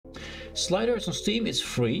Slider is on Steam, it's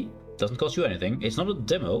free, doesn't cost you anything. It's not a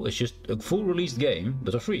demo, it's just a full released game,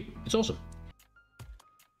 but they're free. It's awesome.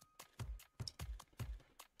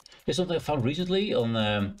 There's something I found recently on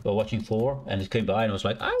while watching Thor, and it came by and I was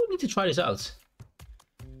like, I would need to try this out.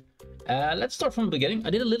 Let's start from the beginning. I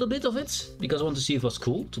did a little bit of it because I wanted to see if it was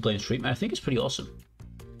cool to play in stream, and I think it's pretty awesome.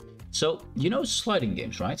 So, you know sliding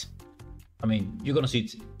games, right? I mean, you're gonna see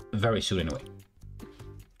it very soon anyway.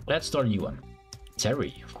 Let's start a new one.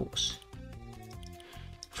 Terry, of course.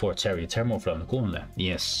 For Terry, Termo from the corner.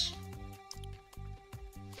 Yes.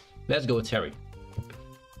 Let's go with Terry.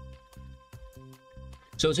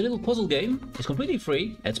 So it's a little puzzle game. It's completely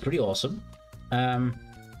free. It's pretty awesome. In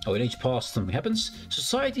each past something happens.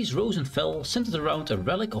 Societies rose and fell, centered around a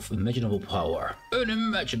relic of imaginable power.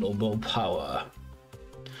 Unimaginable power.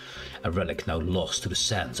 A relic now lost to the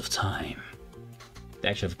sands of time. They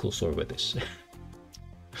actually have a cool story with this.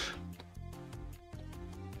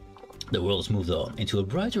 The world has moved on into a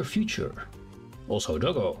brighter future. Also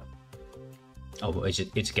doggo. Oh, it's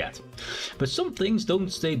a cat. But some things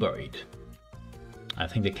don't stay buried. I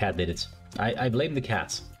think the cat did it. I blame the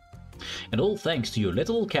cat. And all thanks to your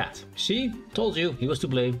little cat. See? Told you, he was to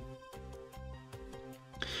blame.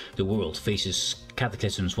 The world faces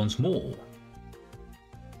cataclysms once more.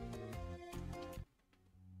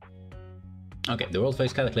 Okay, the world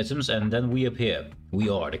faces cataclysms and then we appear. We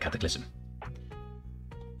are the cataclysm.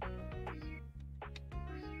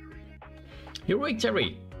 You're awake,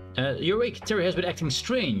 Terry. You're awake. Terry has been acting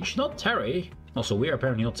strange. Not Terry. Also, we're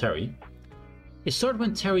apparently not Terry. It started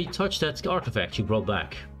when Terry touched that artifact you brought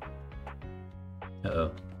back.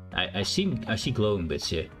 Uh-oh. I see glowing bits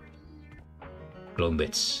here. Glowing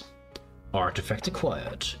bits. Artifact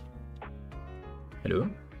acquired. Hello?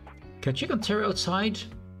 Can I check on Terry outside?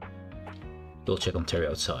 We'll check on Terry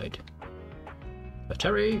outside.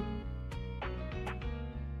 Terry!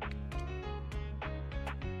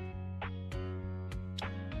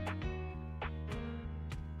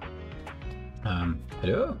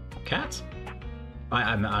 Hello? Cat? I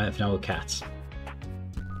have now a cat.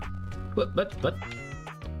 What?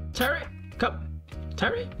 Terry? Come.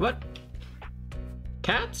 Terry? What?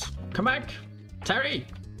 Cat? Come back. Terry?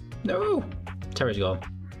 No. Terry's gone.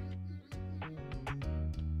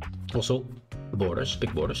 Also, borders.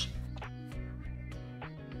 Big borders.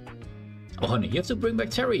 Oh, honey, you have to bring back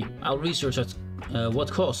Terry. I'll research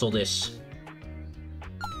what caused all this.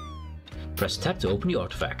 Press tab to open the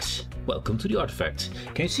artifacts. Welcome to the artifact.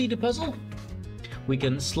 Can you see the puzzle? We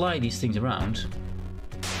can slide these things around.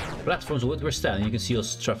 Platforms where we're standing, you can see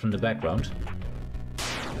us traveling in the background.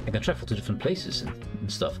 I can travel to different places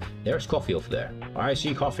and stuff. There's coffee over there. I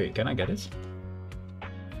see coffee. Can I get it?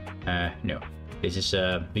 No. This is,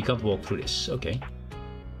 we can't walk through this. Okay.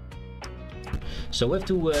 So we have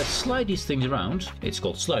to slide these things around. It's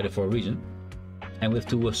called slider for a reason. And we have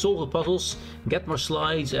to solve the puzzles, get more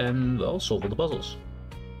slides, and, well, solve all the puzzles.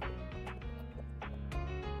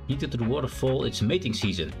 Need to the waterfall, it's mating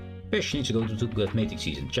season. Fish needs to go to that mating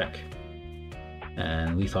season, check.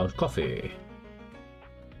 And we found coffee.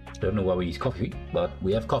 Don't know why we need coffee, but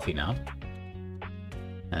we have coffee now.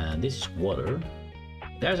 And this is water.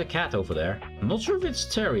 There's a cat over there. I'm not sure if it's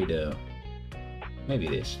Terry though. Maybe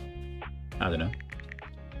it is. I don't know.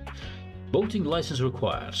 Boating license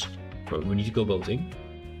required. We need to go boating.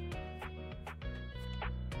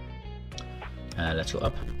 Let's go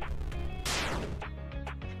up.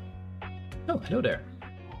 Oh, hello there.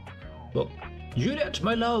 Well, Juliet,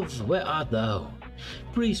 my love, where art thou?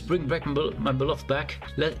 Please bring back my beloved back,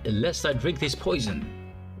 lest I drink this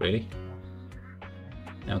poison. Really?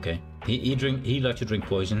 Okay. He likes to drink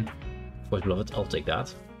poison. For his beloved, I'll take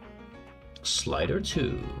that. Slider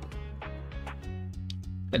 2.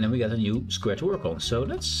 And then we got a new square to work on, so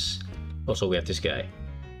let's... Also, we have this guy.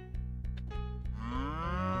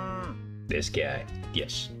 This guy,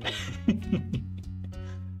 yes.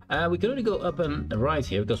 We can only go up and right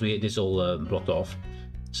here because this is all blocked off.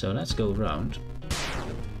 So let's go around.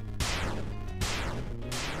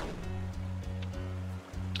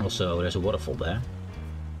 Also, there's a waterfall there.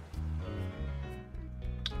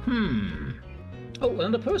 Oh,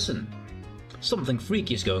 another person. Something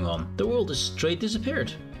freaky is going on. The world is straight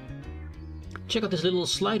disappeared. Check out this little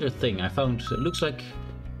slider thing I found. It looks like,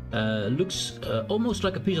 almost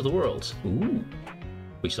like a piece of the world. Ooh,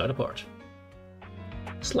 we slide apart.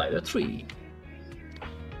 Slider 3.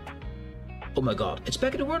 Oh my god, it's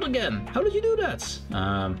back in the world again. How did you do that?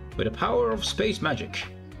 With the power of space magic.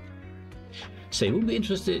 Say, you wouldn't be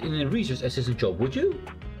interested in a research assistant job, would you?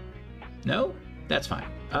 No? That's fine.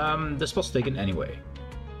 The spot's taken anyway.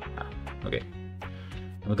 Ah, okay.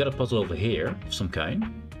 And we've got a puzzle over here of some kind.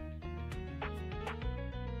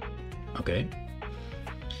 Okay.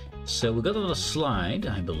 So we got another slide,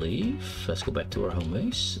 I believe. Let's go back to our home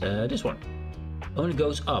base. This one only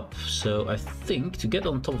goes up. So I think to get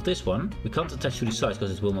on top of this one, we can't attach to the sides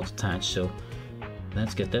because it will not attach. So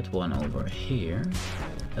let's get that one over here.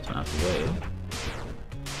 That one out of the way.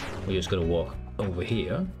 We're just gonna walk over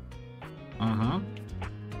here.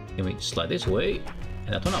 Then we slide this way,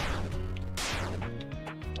 and that one up.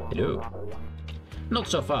 Hello. Not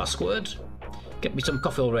so fast, Squid. Get me some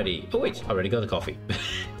coffee already. Oh wait, I already got the coffee.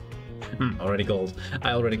 Already cold.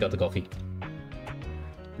 I already got the coffee.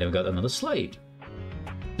 Then we got another slide.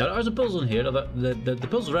 Now there's a puzzle in here. The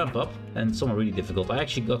puzzles ramp up, and some are really difficult. I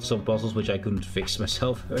actually got some puzzles which I couldn't fix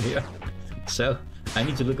myself earlier. So I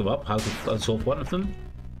need to look them up, how to solve one of them.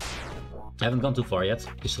 I haven't gone too far yet,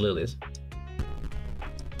 just a little bit.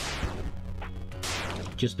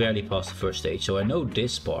 Just barely past the first stage, so I know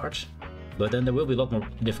this part. But then there will be a lot more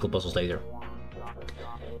difficult puzzles later.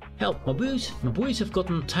 Help, my buoys have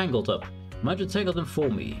gotten tangled up. Might you tangle them for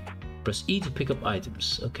me? Press E to pick up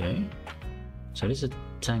items. Okay. So this is a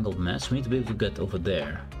tangled mess. We need to be able to get over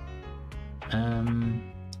there.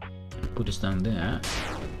 Put this down there.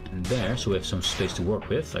 And there, so we have some space to work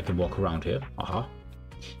with. I can walk around here. Aha.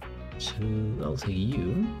 So I'll take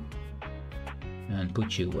you. And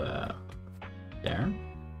put you there.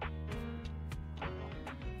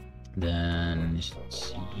 Then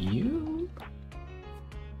it's you.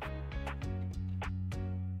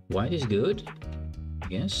 White is good.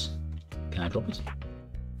 Yes. Can I drop it?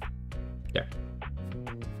 There.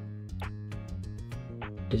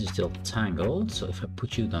 This is still tangled, so if I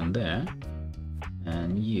put you down there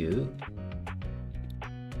and you.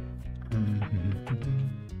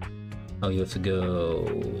 Oh, you have to go.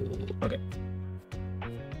 Okay.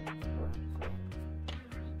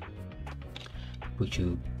 Put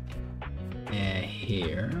you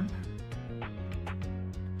here.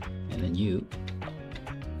 And then you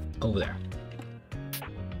over there.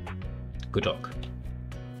 Good talk.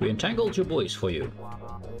 We entangled your boys for you.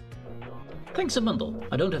 Thanks a bundle.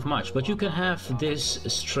 I don't have much, but you can have this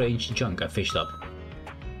strange junk I fished up.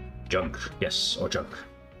 Junk, yes, or junk.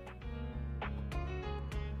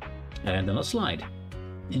 And then a slide.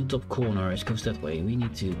 In the top corner, it goes that way. We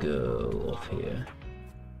need to go off here.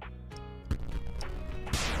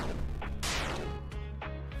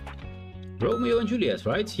 Romeo and Juliet,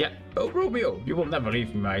 right? Yeah. Oh, Romeo, you will never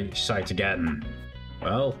leave my sight again.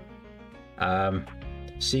 Well,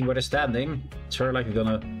 seeing where they're standing, it's very likely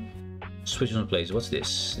gonna switch on place. What's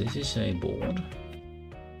this? This is a board.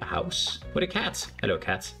 A house with a cat. Hello,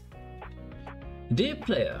 cat. Dear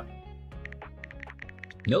player.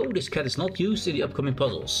 No, this cat is not used in the upcoming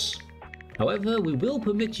puzzles. However, we will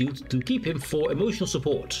permit you to keep him for emotional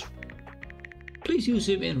support. Please use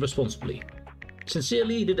him responsibly.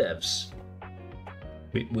 Sincerely, the devs.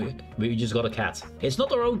 We just got a cat. It's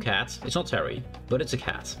not our own cat, it's not Terry, but it's a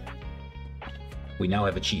cat. We now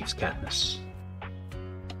have achieved catness.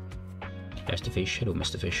 There's the fish. Hello,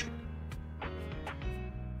 Mr. Fish.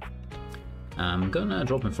 I'm gonna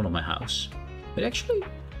drop in front of my house. But actually,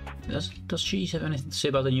 does she have anything to say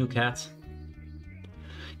about the new cat?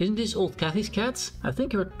 Isn't this old Kathy's cat? I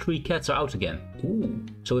think her 3 cats are out again. Ooh,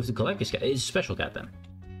 so we have to collect this cat. It's a special cat then.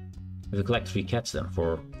 We have to collect 3 cats then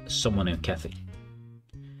for someone named Kathy.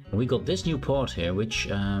 And we got this new part here, which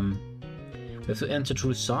we have to enter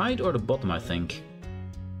through the side or the bottom, I think.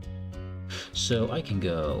 So I can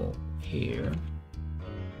go here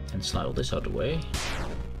and slide all this out of the way.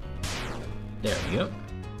 There we go.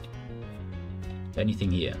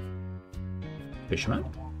 Anything here? Fisherman?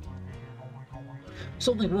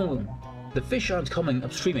 Something wrong. The fish aren't coming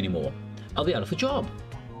upstream anymore. I'll be out of a job.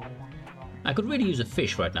 I could really use a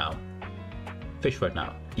fish right now. Fish right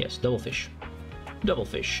now. Yes, double fish. Double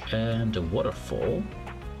fish. And a waterfall.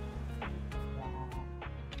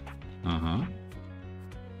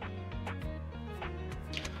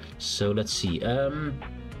 So let's see.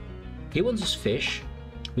 He wants his fish.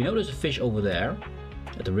 We know there's a fish over there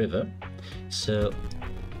at the river. So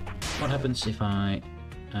what happens if I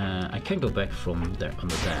can go back from there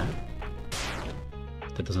under there?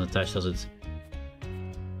 That doesn't attach, does it?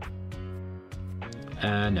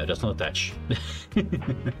 No, it does not attach.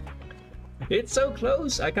 It's so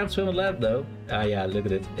close. I can't swim on land though. Ah, yeah, look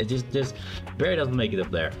at it. It just barely doesn't make it up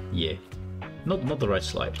there. Yeah, not the right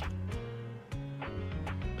slide.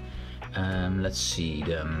 Let's see.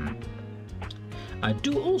 I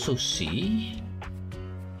do also see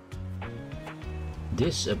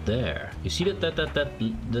this up there. You see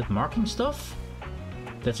that marking stuff?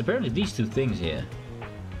 That's apparently these 2 things here.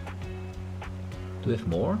 Do we have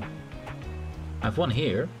more? I have one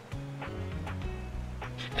here.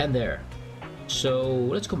 And there. So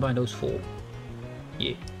let's combine those 4.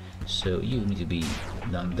 Yeah. So you need to be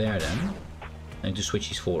down there then. I need to switch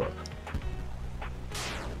these 4 up.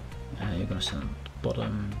 You're gonna stand at the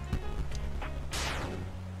bottom.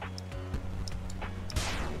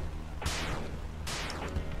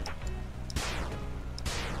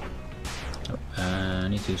 Oh, I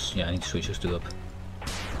need to switch those 2 up.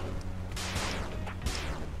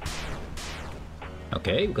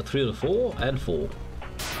 Okay, we've got 3 of the 4 and 4.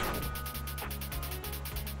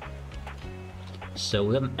 So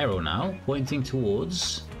we got an arrow now pointing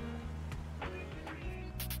towards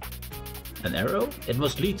an arrow. It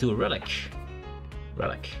must lead to a relic.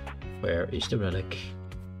 Relic. Where is the relic?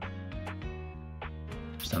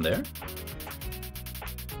 Stand there.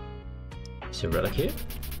 Is there a relic here?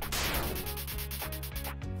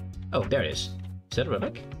 Oh, there it is. Is that a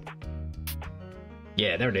relic?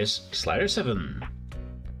 Yeah, there it is. Slider 7.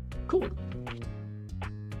 Cool.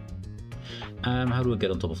 How do I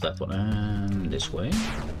get on top of that one? This way.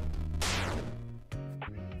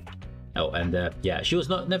 Oh, and yeah, she was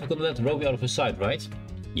never gonna let Roby out of her sight, right?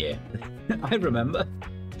 Yeah, I remember.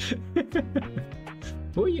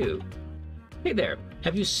 Who are you? Hey there,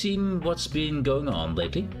 have you seen what's been going on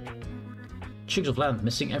lately? Chunks of land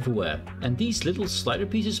missing everywhere, and these little slider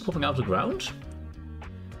pieces popping out of the ground?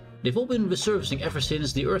 They've all been resurfacing ever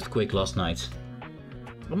since the earthquake last night.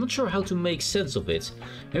 I'm not sure how to make sense of it.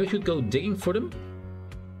 Maybe we should go digging for them?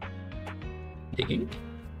 Digging?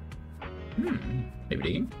 Maybe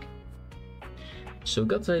digging. So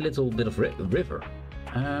got a little bit of river.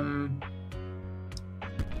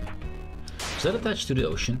 Is that attached to the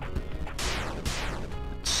ocean?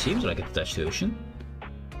 It seems like it's attached to the ocean.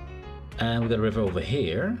 And we got a river over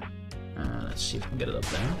here. Let's see if we can get it up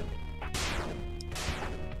there.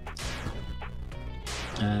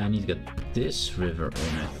 I need to get this river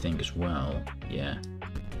in, I think, as well. Yeah.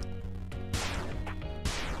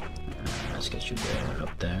 Let's get you there,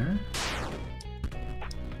 up there.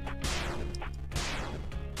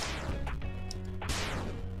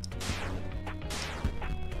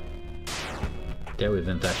 There we have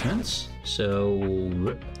attachments. So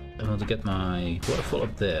I want to get my waterfall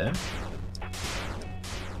up there.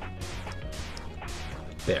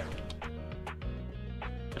 There.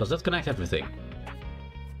 Does that connect everything?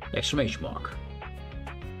 Exclamation mark.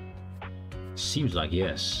 Seems like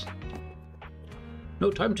yes.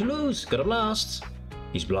 No time to lose. Gotta blast.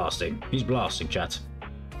 He's blasting. He's blasting, chat.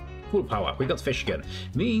 Full power. We got fish again.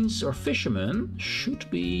 Means our fishermen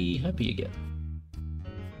should be happy again.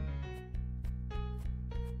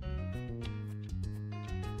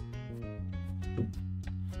 Ooh.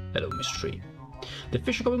 Hello, mystery. The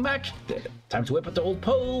fish are coming back. Time to whip at the old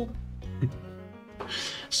pole.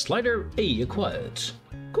 Slider A acquired.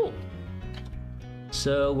 Cool.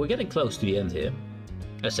 So we're getting close to the end here.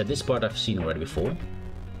 As I said, this part I've seen already before.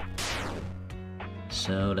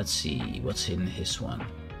 So let's see what's in this one.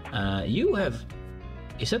 You have...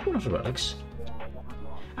 Is that one of the relics?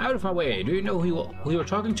 Out of my way. Do you know who you're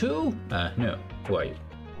talking to? No. Who are you?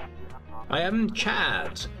 I am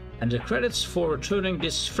Chad, and the credits for returning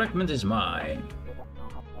this fragment is mine.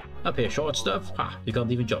 Up here, short stuff. Ha! You can't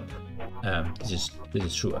even jump. This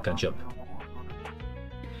is true. I can't jump.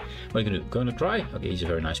 What are you gonna do? Gonna try? Okay, he's a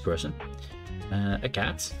very nice person. A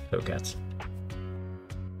cat. Hello, cat.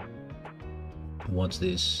 What's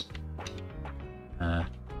this?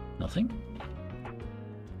 Nothing?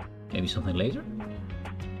 Maybe something later?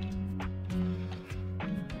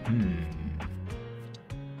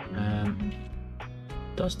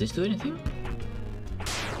 Does this do anything?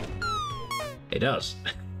 It does.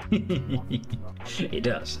 It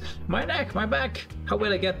does. My neck, my back. How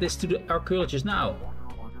will I get this to the archaeologist now?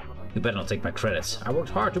 You better not take my credits. I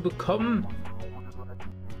worked hard to become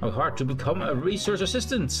a research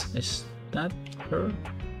assistant. Is that her?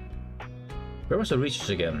 Where was the research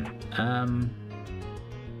again?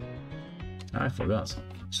 I forgot.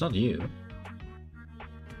 It's not you.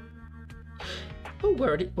 Oh,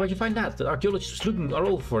 where'd you find that? The archaeologist was looking all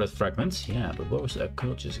over for that fragment. Yeah, but where was the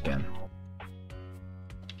archaeologist again?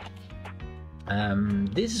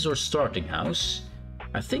 This is our starting house.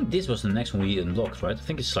 I think this was the next one we unlocked, right? I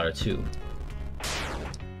think it's Slider 2.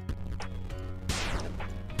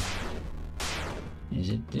 Is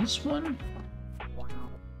it this one?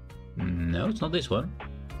 No, it's not this one.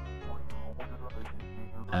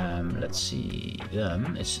 Let's see. We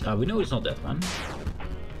know it's not that one.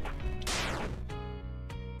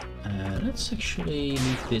 Let's actually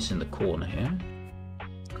leave this in the corner here.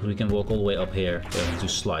 Because we can walk all the way up here to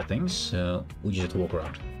slide things, so we just have to walk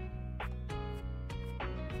around.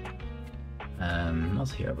 Not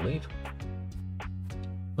here, I believe.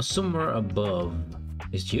 But somewhere above.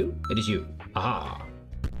 Is it you? It is you. Aha!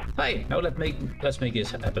 Hey, now let's make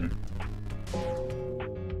this happen.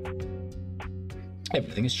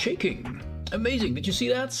 Everything is shaking. Amazing! Did you see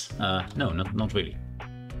that? No, not really.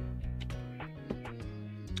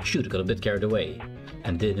 Shoot, I got a bit carried away.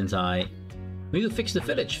 And didn't I? We need to fix the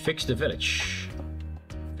village. Fix the village.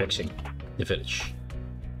 Fixing the village.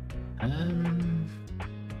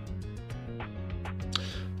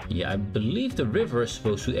 Yeah, I believe the river is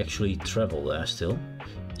supposed to actually travel there still.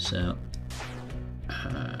 So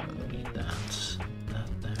we need that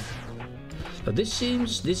there. But this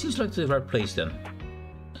seems like the right place then.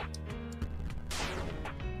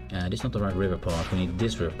 This is not the right river part. We need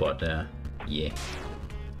this river part there. Yeah.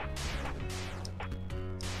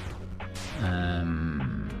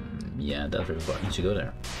 Yeah, that river part needs to go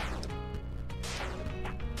there.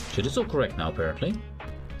 So this is all correct now, apparently.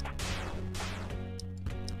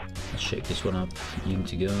 Let's shake this one up. You need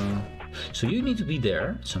to go. So you need to be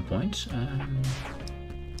there at some point.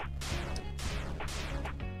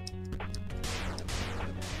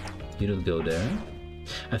 You don't go there.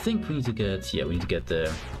 I think we need to get. Yeah, we need to get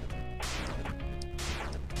the.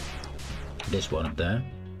 This one up there.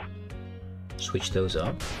 Switch those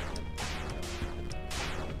up.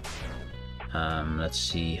 Let's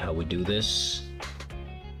see how we do this.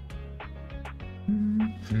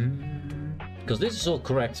 Because this is all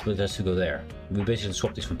correct, but it has to go there. We basically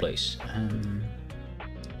swap this from place.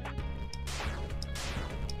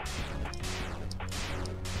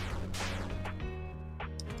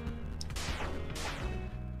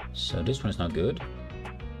 So this one is not good.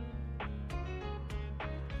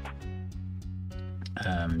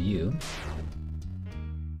 You.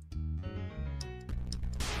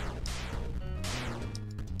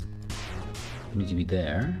 You need to be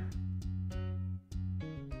there.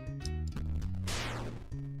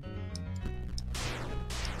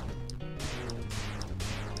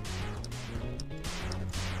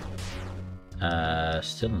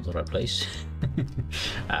 Still not the right place.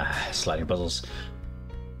 Sliding puzzles.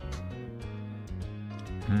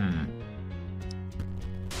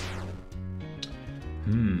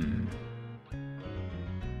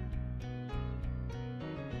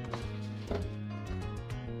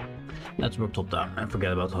 Let's work top down and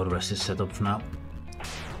forget about how the rest is set up for now.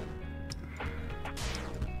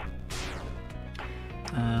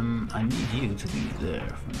 I need you to be there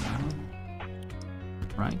for now.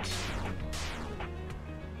 Right.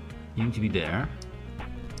 You need to be there.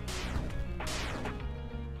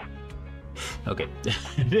 Okay,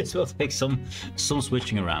 this will take some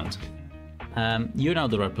switching around. You're now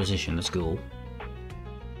the right position, that's cool.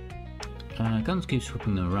 I can't keep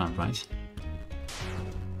swooping them around, right?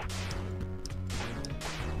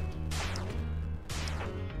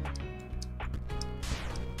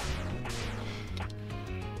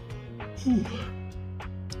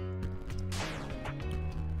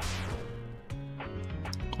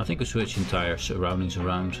 I think I switch entire surroundings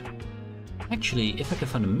around. Actually, if I can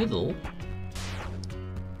find the middle,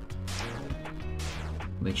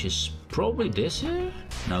 which is probably this here?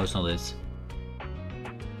 No, it's not it.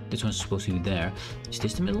 This one's supposed to be there. Is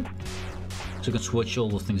this the middle? So I can switch all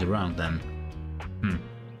the things around then.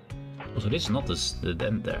 Also, this is not the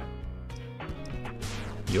end there.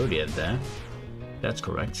 You're the end there. That's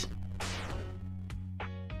correct.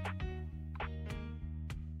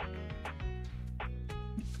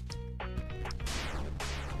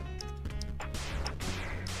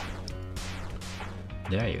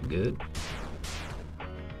 There, you're good.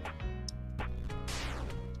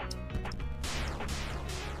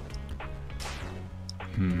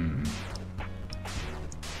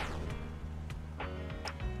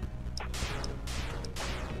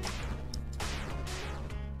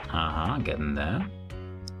 Getting there.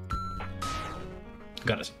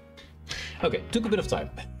 Got it. Okay, took a bit of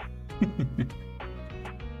time.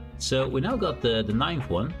 So we now got the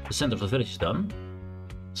ninth one. The center of the village is done.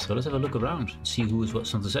 So let's have a look around and see who has what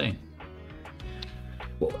something to say.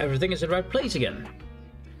 Well, everything is in the right place again.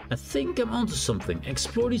 I think I'm onto something.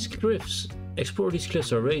 Explore these cliffs. Explore these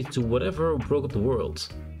cliffs are related to whatever broke up the world.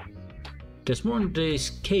 There's more in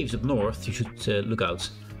these caves up north. You should look out.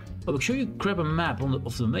 I'll make sure you grab a map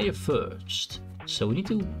of the mayor first. So we need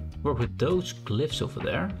to work with those cliffs over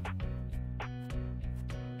there. I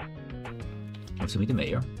have to meet the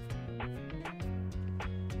mayor.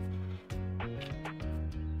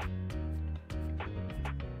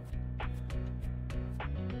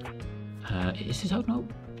 Is this out now?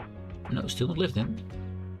 No, still not lived in.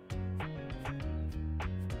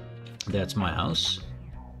 That's my house.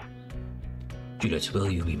 Juliet,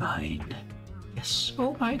 will you be mine? Yes.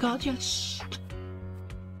 Oh my god, yes.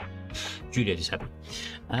 Juliet is happy.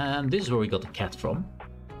 And this is where we got the cat from.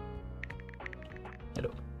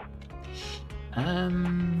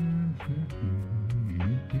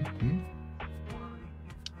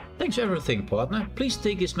 Thanks for everything, partner. Please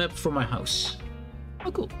take this map from my house.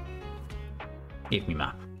 Oh, cool. Give me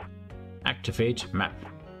map. Activate map.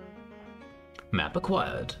 Map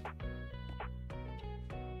acquired.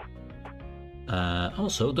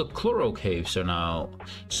 Also, the Chloro Caves are now...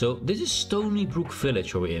 So, this is Stonybrook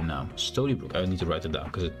Village where we're in now. Stonybrook. I need to write it down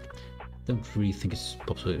because I don't really think it's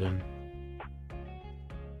possible then.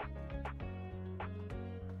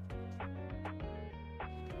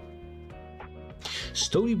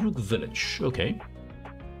 Stonybrook Village. Okay.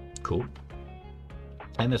 Cool.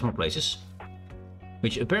 And there's more places.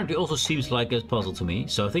 Which apparently also seems like a puzzle to me.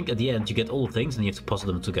 So I think at the end you get all the things and you have to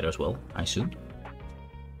puzzle them together as well, I assume.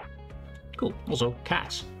 Cool. Also,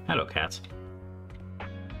 cats. Hello, cat.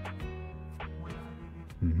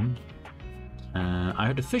 I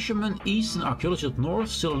heard the fishermen east and archaeologists up north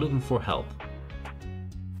still looking for help.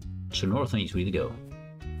 So north and east we need to go.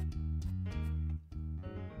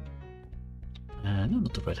 No,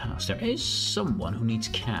 not the red house. There is someone who needs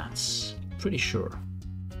cats. Pretty sure.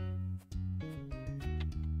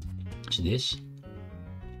 Is it this?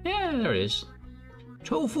 Yeah, there it is.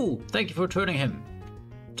 Tofu! Thank you for returning him.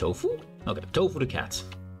 Tofu? Okay, Tofu the cat.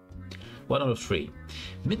 1 out of 3.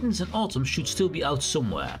 Mittens and Autumn should still be out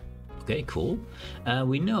somewhere. Okay, cool.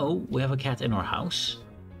 We know we have a cat in our house.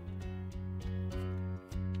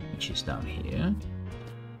 Which is down here.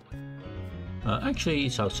 Actually,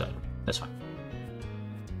 it's outside. That's fine.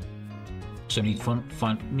 So we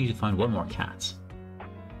need to find one more cat.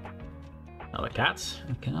 Another cat.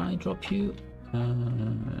 Can I drop you?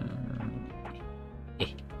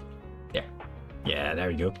 There. Yeah,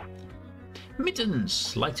 there you go.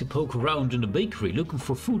 Mittens like to poke around in the bakery looking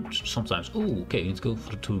for food sometimes. Oh, okay, let's go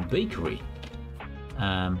to the bakery.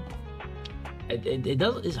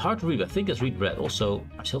 It's hard to read. I think it's read red. Also,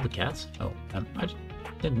 I sell the cat. Oh, I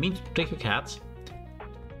didn't mean to take your cat.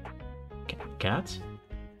 Cat.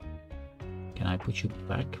 Can I put you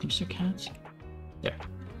back, Mr. Cat? There.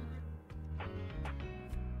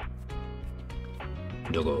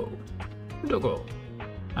 Doggo. Doggo.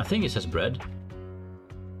 I think it says bread.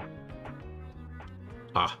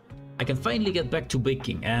 Ah, I can finally get back to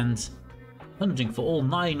baking and hunting for all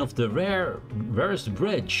 9 of the rarest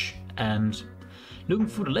bread and looking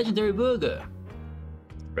for the legendary burger.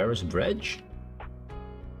 Rarest bread?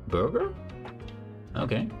 Burger?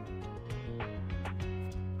 Okay.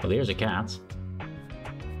 Well, here's a cat.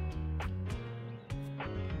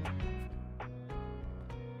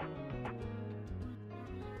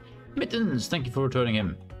 Mittens, thank you for returning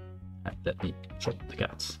him. Let me drop the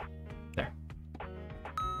cat. There.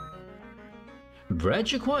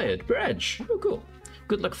 Bread acquired. Bread. Oh, cool.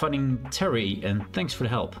 Good luck finding Terry, and thanks for the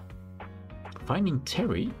help. Finding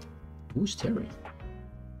Terry? Who's Terry?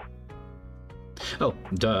 Oh,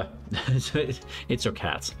 duh. It's our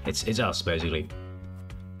cat. It's us, basically.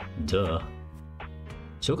 Duh.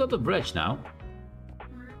 So we got the bread now.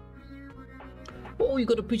 Oh, you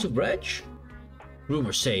got a piece of bread?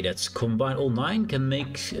 Rumors say that combine all 9 can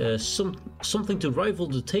make something to rival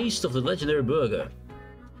the taste of the legendary burger.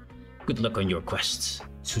 Good luck on your quest,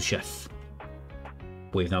 sous chef.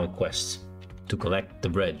 We have now a quest to collect the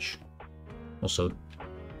bread. Also,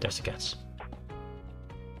 there's the cats.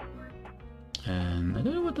 And I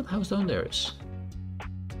don't know what that house down there is.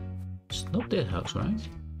 It's not that house, right?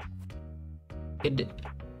 It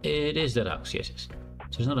is that house, yes.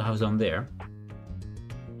 So there's another house down there.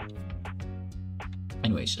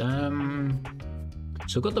 Anyways, so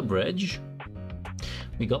we got the bridge.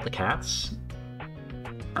 We got the cats.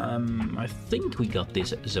 I think we got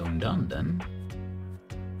this zone done then.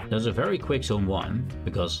 There's a very quick zone 1,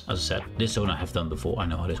 because as I said, this zone I have done before, I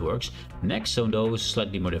know how this works. Next zone though is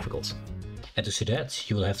slightly more difficult. And to see that,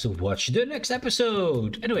 you will have to watch the next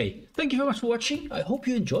episode. Anyway, thank you very much for watching. I hope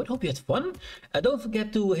you enjoyed, hope you had fun. Don't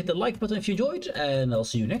forget to hit the like button if you enjoyed, and I'll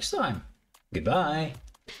see you next time. Goodbye.